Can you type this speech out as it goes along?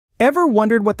Ever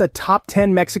wondered what the top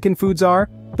 10 Mexican foods are?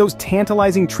 Those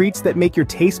tantalizing treats that make your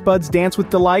taste buds dance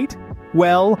with delight?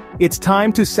 Well, it's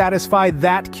time to satisfy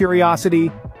that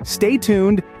curiosity. Stay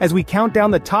tuned as we count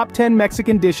down the top 10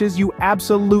 Mexican dishes you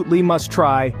absolutely must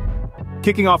try.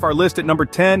 Kicking off our list at number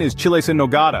 10 is chiles en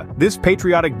nogada. This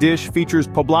patriotic dish features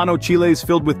poblano chiles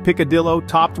filled with picadillo,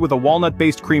 topped with a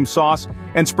walnut-based cream sauce,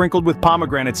 and sprinkled with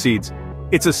pomegranate seeds.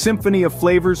 It's a symphony of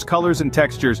flavors, colors, and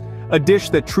textures, a dish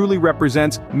that truly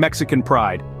represents Mexican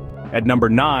pride. At number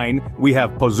 9, we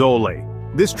have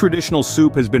pozole. This traditional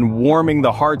soup has been warming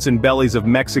the hearts and bellies of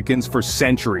Mexicans for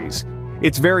centuries.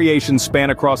 Its variations span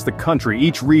across the country,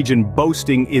 each region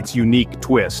boasting its unique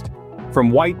twist. From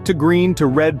white to green to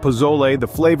red pozole, the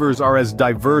flavors are as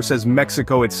diverse as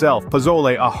Mexico itself.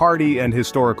 Pozole, a hearty and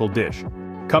historical dish.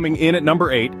 Coming in at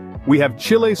number 8, we have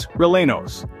chiles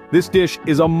rellenos. This dish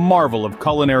is a marvel of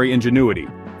culinary ingenuity,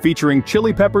 featuring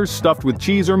chili peppers stuffed with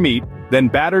cheese or meat, then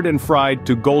battered and fried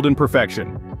to golden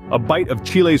perfection. A bite of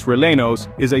chiles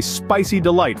rellenos is a spicy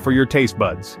delight for your taste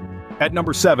buds. At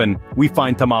number 7, we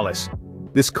find tamales.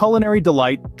 This culinary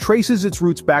delight traces its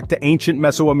roots back to ancient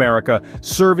Mesoamerica,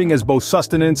 serving as both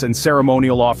sustenance and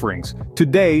ceremonial offerings.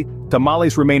 Today,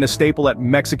 tamales remain a staple at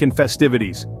Mexican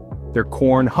festivities. Their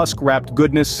corn, husk-wrapped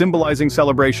goodness symbolizing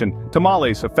celebration.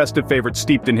 Tamales, a festive favorite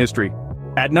steeped in history.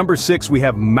 At number 6, we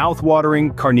have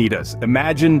mouth-watering carnitas.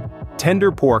 Imagine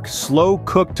tender pork,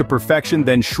 slow-cooked to perfection,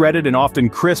 then shredded and often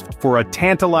crisped for a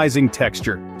tantalizing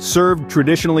texture. Served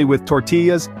traditionally with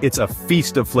tortillas, it's a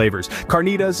feast of flavors.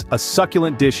 Carnitas, a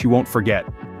succulent dish you won't forget.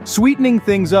 Sweetening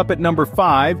things up at number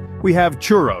 5, we have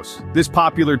churros. This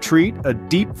popular treat, a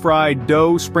deep-fried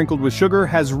dough sprinkled with sugar,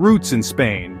 has roots in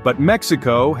Spain, but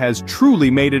Mexico has truly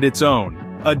made it its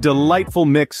own. A delightful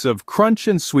mix of crunch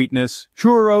and sweetness,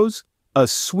 churros, a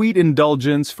sweet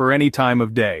indulgence for any time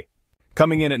of day.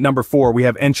 Coming in at number 4, we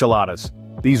have enchiladas.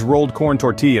 These rolled corn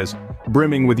tortillas,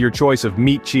 brimming with your choice of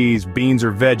meat, cheese, beans,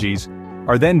 or veggies,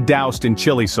 are then doused in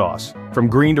chili sauce. From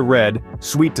green to red,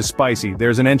 sweet to spicy,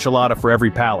 there's an enchilada for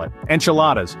every palate.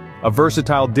 Enchiladas, a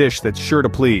versatile dish that's sure to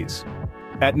please.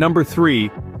 At number 3,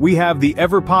 we have the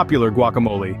ever-popular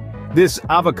guacamole. This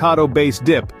avocado-based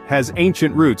dip has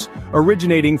ancient roots,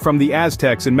 originating from the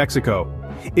Aztecs in Mexico.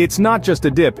 It's not just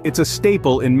a dip, it's a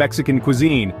staple in Mexican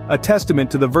cuisine, a testament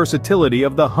to the versatility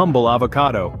of the humble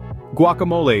avocado.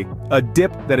 Guacamole, a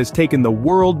dip that has taken the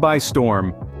world by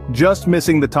storm. Just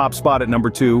missing the top spot at number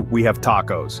 2, we have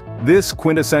tacos. This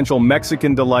quintessential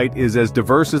Mexican delight is as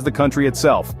diverse as the country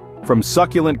itself. From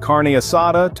succulent carne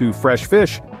asada to fresh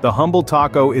fish, the humble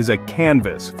taco is a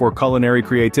canvas for culinary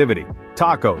creativity.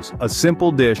 Tacos, a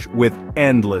simple dish with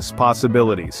endless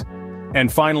possibilities.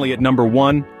 And finally at number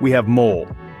 1, we have mole.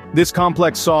 This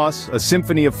complex sauce, a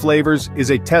symphony of flavors,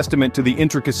 is a testament to the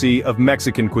intricacy of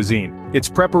Mexican cuisine. Its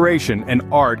preparation and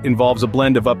art involves a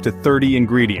blend of up to 30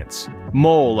 ingredients.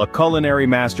 Mole, a culinary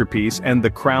masterpiece and the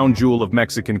crown jewel of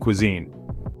Mexican cuisine.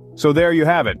 So there you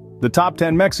have it, the top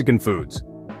 10 Mexican foods.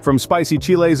 From spicy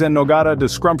chiles en nogada to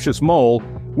scrumptious mole,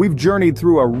 we've journeyed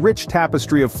through a rich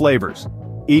tapestry of flavors.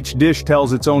 Each dish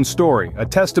tells its own story, a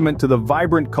testament to the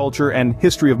vibrant culture and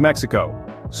history of Mexico.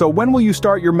 So when will you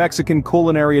start your Mexican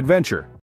culinary adventure?